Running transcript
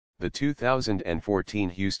The 2014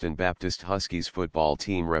 Houston Baptist Huskies football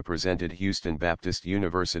team represented Houston Baptist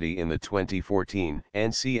University in the 2014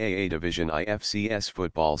 NCAA Division I FCS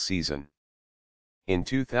football season. In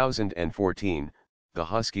 2014, the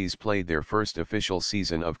Huskies played their first official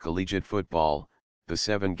season of collegiate football. The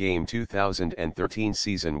 7-game 2013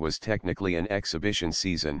 season was technically an exhibition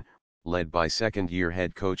season, led by second-year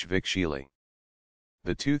head coach Vic Shealy.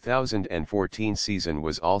 The 2014 season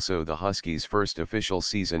was also the Huskies' first official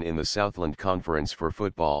season in the Southland Conference for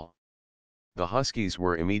football. The Huskies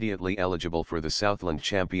were immediately eligible for the Southland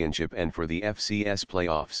Championship and for the FCS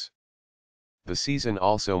playoffs. The season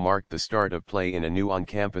also marked the start of play in a new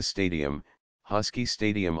on-campus stadium, Husky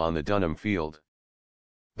Stadium on the Dunham Field.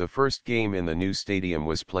 The first game in the new stadium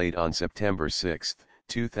was played on September 6,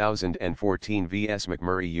 2014 vs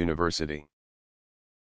McMurry University.